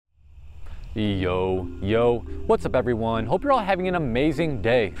Yo, what's up everyone? Hope you're all having an amazing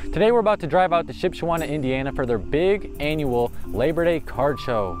day. Today we're about to drive out to Shipshewanna, Indiana for their big annual Labor Day card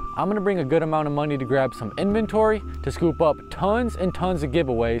show. I'm gonna bring a good amount of money to grab some inventory, to scoop up tons and tons of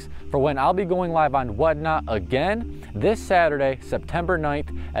giveaways for when I'll be going live on Whatnot again this Saturday, September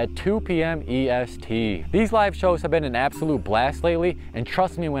 9th at 2 p.m. EST. These live shows have been an absolute blast lately, and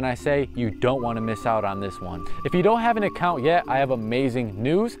trust me when I say you don't want to miss out on this one. If you don't have an account yet, I have amazing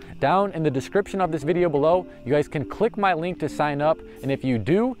news. Down in the description of this video below, you guys can click my link to sign up, and if you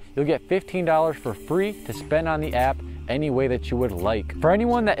do, you'll get $15 for free to spend on the app any way that you would like. For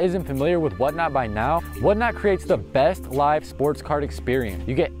anyone that isn't familiar with Whatnot by now, Whatnot creates the best live sports card experience.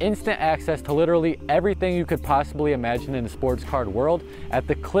 You get instant access to literally everything you could possibly imagine in the sports card world at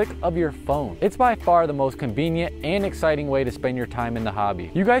the click of your phone. It's by far the most convenient and exciting way to spend your time in the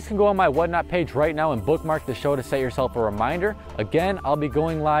hobby. You guys can go on my Whatnot page right now and bookmark the show to set yourself a reminder. Again, I'll be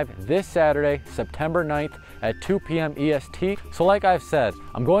going live this Saturday, September 9th at 2 p.m. EST. So like I've said,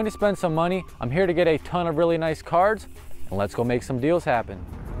 I'm going to spend some money. I'm here to get a ton of really nice cards, and let's go make some deals happen.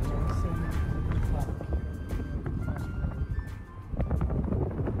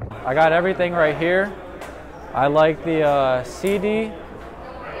 I got everything right here. I like the CD,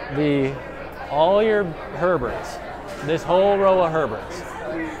 all your Herberts, this whole row of Herberts.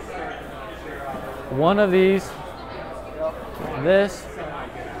 One of these, this,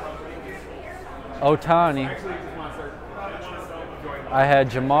 Otani. I had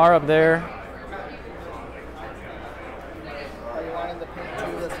Jamar up there.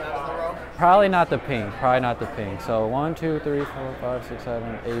 Probably not the pink, So 1, 2, 3, 4, 5, 6,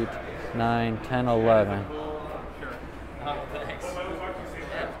 7, 8, 9, 10, 11.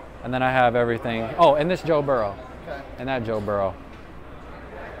 And then I have everything. Oh, and this Joe Burrow. And that Joe Burrow.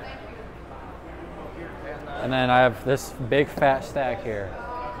 And then I have this big fat stack here.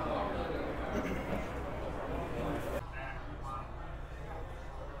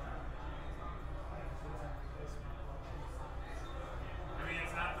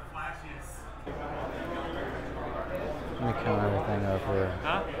 Let me count everything up here.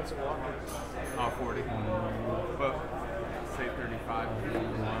 Huh? Oh, 40. But say 35. 27,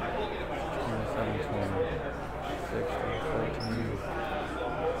 20, 16, 14,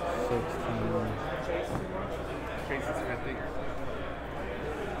 16. Chase is 50.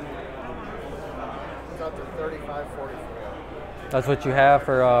 It's up to 35, 44. That's what you have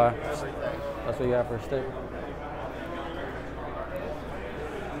for, Everything. that's what you have for a stick?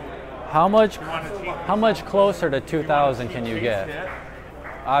 How much closer to 2,000 can you get?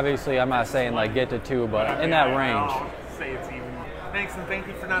 Obviously, I'm not saying like get to 2, but in that range. I'll say it's even. Thanks, and thank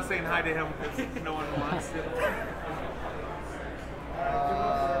you for not saying hi to him because no one wants to.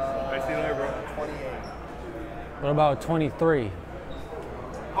 I see you later, bro. 28. What about 23?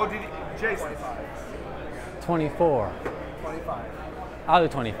 Oh, did you, Jason? 24? 25. I'll do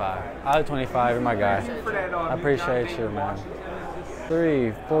 25. I'll do 25, you're my guy. I appreciate you, man.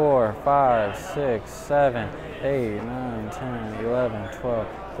 3, 4, 5, 6, 7, 8, 9, 10, 11, 12,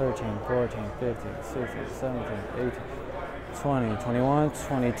 13, 14, 15, 16, 17, 18, 20, 21,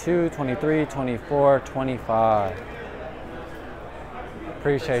 22, 23, 24, 25.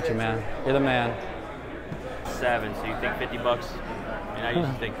 Appreciate you, man. You're the man. 7, so you think 50 bucks? I mean, I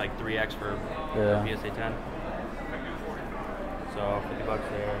usually think like 3x for PSA 10. So 50 bucks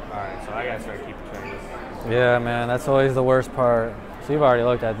there. All right, so I gotta start keeping track of this. Yeah, man, that's always the worst part. So you've already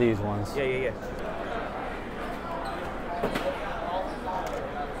looked at these ones. Yeah.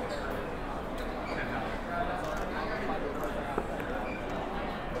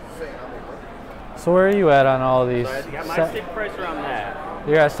 So where are you at on all these? So I got my stick price around that.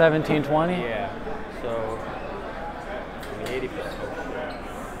 You're at 1720? Yeah. So I mean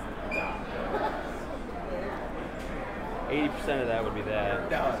 80% of that would be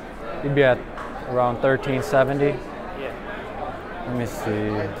that. You'd be at around 1370? Yeah. Let me see.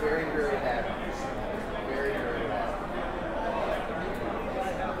 Very, very happy. Very, very happy.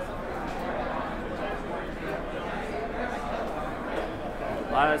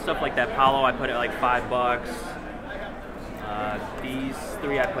 A lot of stuff like that Paulo, I put at like $5. These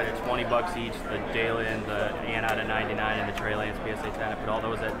 3 I put at 20 bucks each. The Jalen, the Ann out of 99, and the Trey Lance PSA 10. I put all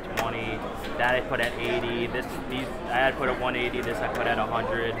those at 20. That I put at 80. These I had put at 180. This I put at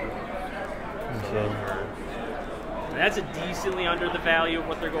 100. So and that's a decently under the value of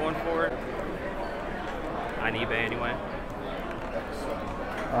what they're going for on eBay anyway.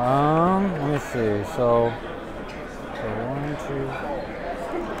 Let me see. So 1, 2.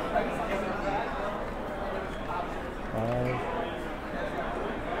 5,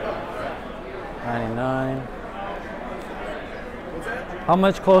 99. How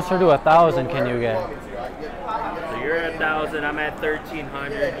much closer to 1,000 can you get? So you're at 1,000. I'm at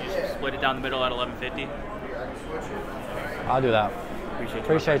 1,300. You just split it down the middle at 1,150. I'll do that.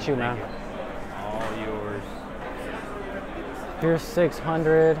 Appreciate you, man. All yours. Here's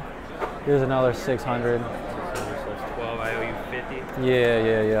 600. Here's another 600. So that's 12. I owe you 50.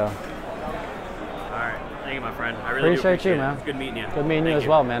 Yeah. All right. Thank you, my friend. I really Appreciate you, it. man. It's good meeting you. Good meeting you as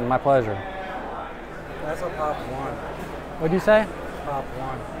well, man. My pleasure. That's a pop one. What'd you say? Pop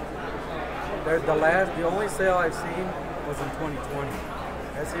one. The only sale I've seen was in 2020.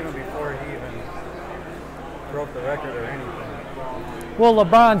 That's even before he even broke the record or anything. Well,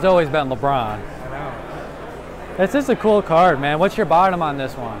 LeBron's always been LeBron. I know. It's just a cool card, man. What's your bottom on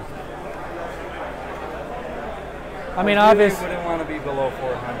this one? I mean, obviously. Wouldn't want to be below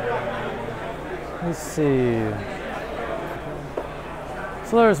 400. Let's see.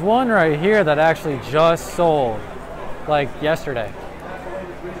 So there's one right here that actually just sold, like yesterday.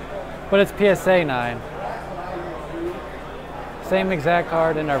 But it's PSA 9. Same exact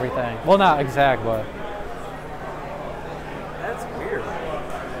card and everything. Well, not exact, but. That's weird.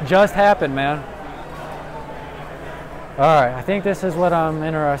 Just happened, man. All right, I think this is what I'm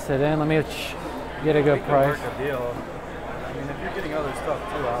interested in. Let me get a good price. Work a deal. I mean, if you're getting other stuff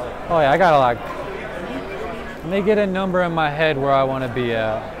too, Oh yeah, I got a lot. Let me get a number in my head where I want to be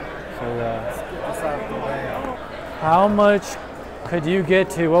at. So let's get this out of the way. how much could you get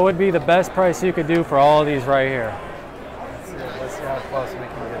to? What would be the best price you could do for all of these right here? Let's see how close we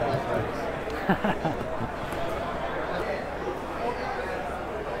can get on price.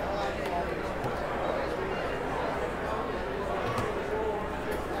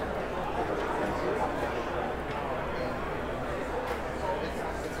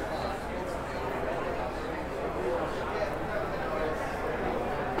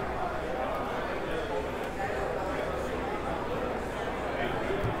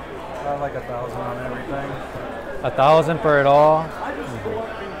 Like 1,000 on everything. 1,000 for it all.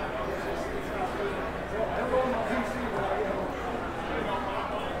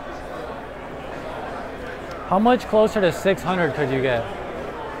 How much closer to 600 could you get?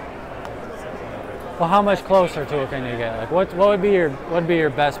 Well, how much closer to it can you get? Like, what would be your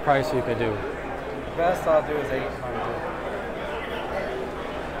best price you could do? The best I'll do is 800.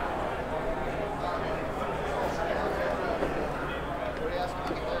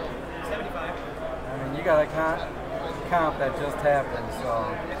 You got a comp that just happened,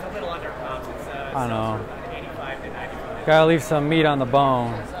 so. It's a little under comp. I know. 85 to 95. Gotta leave some meat on the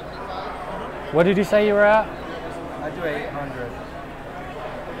bone. What did you say you were at? I do 800.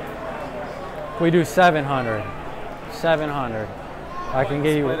 We do 700. 700. I can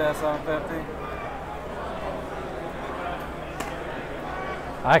get you. Split that 750.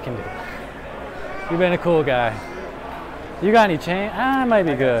 I can do it. You've been a cool guy. You got any change? I might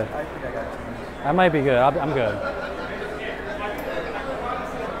be good. I think I got change. I might be good. I'm good.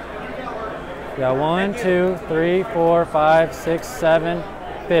 Yeah, 1, 2, 3, 4, 5, 6, 7,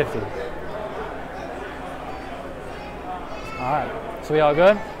 50. All right. So we all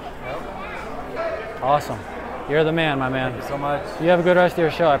good? Yep. Awesome. You're the man, my man. Thank you so much. You have a good rest of your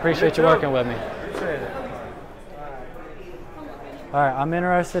show. I appreciate you working with me. Appreciate it. All right, I'm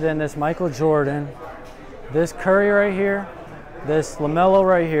interested in this Michael Jordan, this Curry right here, this LaMelo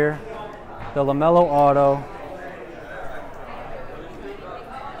right here, the LaMelo auto.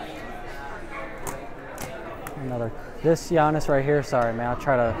 Another, this Giannis right here. Sorry, man. I'll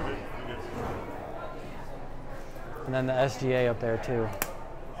try to. And then the SGA up there too.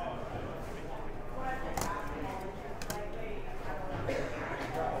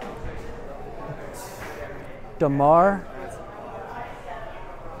 DeMar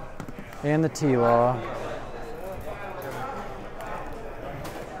and the T-Law.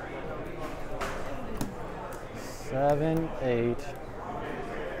 Seven, 8.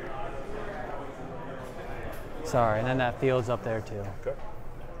 Sorry, and then that Fields up there too. Okay.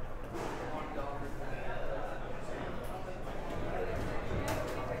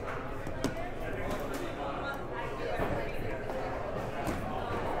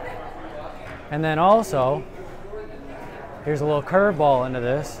 And then also, here's a little curveball into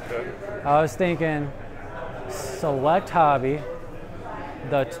this. Okay. I was thinking Select Hobby,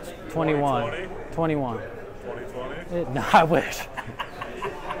 the 21. 21. 2020? No, I wish.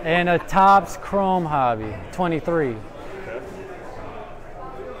 And a Topps Chrome Hobby, 23. Okay.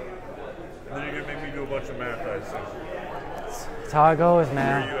 And then you're going to make me do a bunch of math, I assume. That's how it goes, Where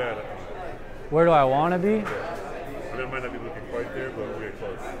man. are you at it? Where do I want to be? I mean, it might not be looking quite there, but we're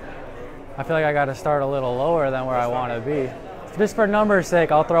close. I feel like I got to start a little lower than where I want to be. Just for numbers'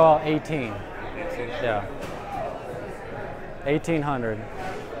 sake, I'll throw out 18. 18? Yeah. 1800.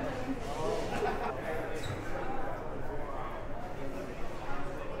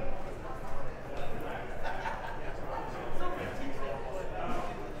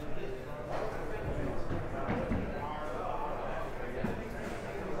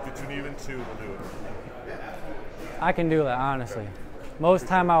 Between even two will do it. I can do that, honestly. Most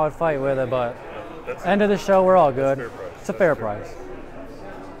time I would fight with it, but That's end of the show, we're all good. fair price. It's a fair price.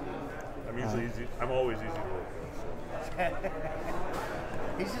 I'm usually easy. I'm always easy to work with.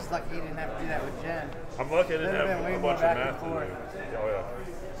 He's just lucky he didn't have to do that with Jen. So. I'm lucky I didn't Would've have been way a more bunch of back and math to do. forth. Oh yeah.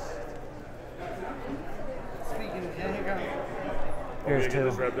 Speaking of Jen, here comes. I'm Here's gonna get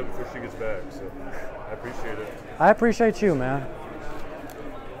this two. wrapped up before she gets back. So I appreciate it. I appreciate you, man.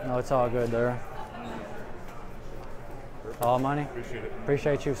 No, it's all good there. All money? Appreciate it.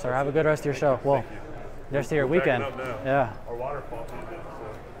 Appreciate you, sir. Have a good rest of your show. Well, rest of your We're weekend. backing up now. Yeah. Our water pump is in, so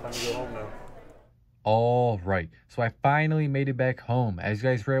time to go home now. All right, so I finally made it back home. As you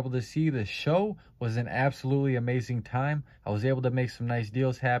guys were able to see, the show was an absolutely amazing time. I was able to make some nice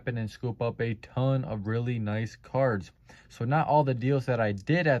deals happen and scoop up a ton of really nice cards. So not all the deals that I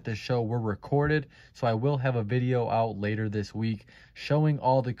did at the show were recorded, so I will have a video out later this week showing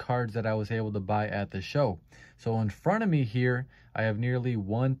all the cards that I was able to buy at the show. So in front of me here, I have nearly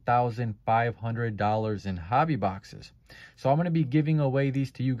 $1,500 in hobby boxes. So I'm going to be giving away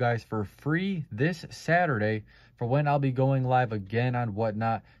these to you guys for free this Saturday for when I'll be going live again on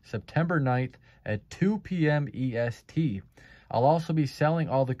Whatnot, September 9th at 2 p.m. EST. I'll also be selling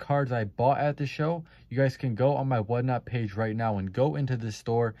all the cards I bought at the show. You guys can go on my Whatnot page right now and go into the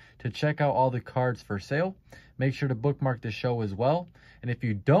store to check out all the cards for sale. Make sure to bookmark the show as well. And if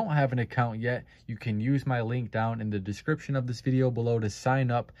you don't have an account yet, you can use my link down in the description of this video below to sign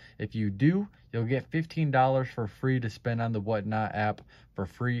up. If you do, you'll get $15 for free to spend on the Whatnot app for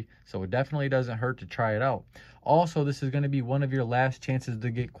free. So it definitely doesn't hurt to try it out. Also, this is going to be one of your last chances to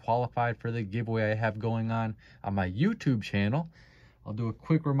get qualified for the giveaway I have going on my YouTube channel. I'll do a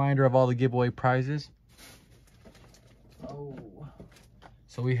quick reminder of all the giveaway prizes.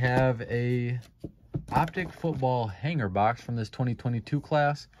 So we have a Optic Football Hanger Box from this 2022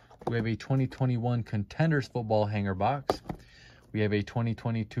 class. We have a 2021 Contenders Football Hanger Box. We have a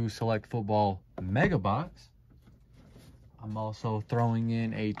 2022 Select Football Mega Box. I'm also throwing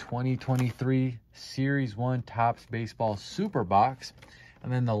in a 2023 Series 1 Topps Baseball Super Box.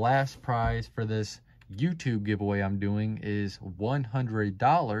 And then the last prize for this YouTube giveaway I'm doing is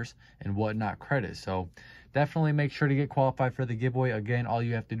 $100 in Whatnot credits. So definitely make sure to get qualified for the giveaway. Again, all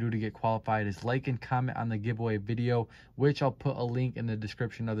you have to do to get qualified is like and comment on the giveaway video, which I'll put a link in the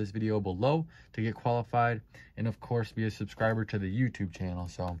description of this video below to get qualified. And of course, be a subscriber to the YouTube channel.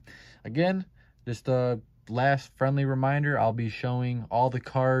 So again, just a last friendly reminder, I'll be showing all the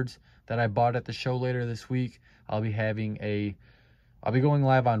cards that I bought at the show later this week. I'll be going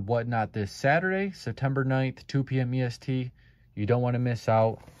live on Whatnot this Saturday, September 9th, 2 p.m. EST. You don't want to miss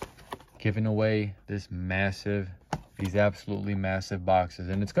out. Giving away these absolutely massive boxes,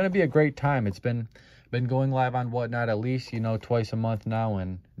 and it's going to be a great time. It's been going live on Whatnot at least, twice a month now,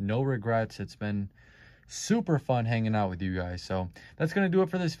 and no regrets. It's been super fun hanging out with you guys. So that's going to do it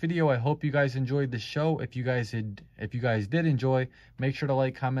for this video. I hope you guys enjoyed the show. If you guys did enjoy, make sure to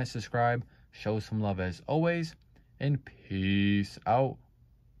like, comment, subscribe, show some love as always, and peace out.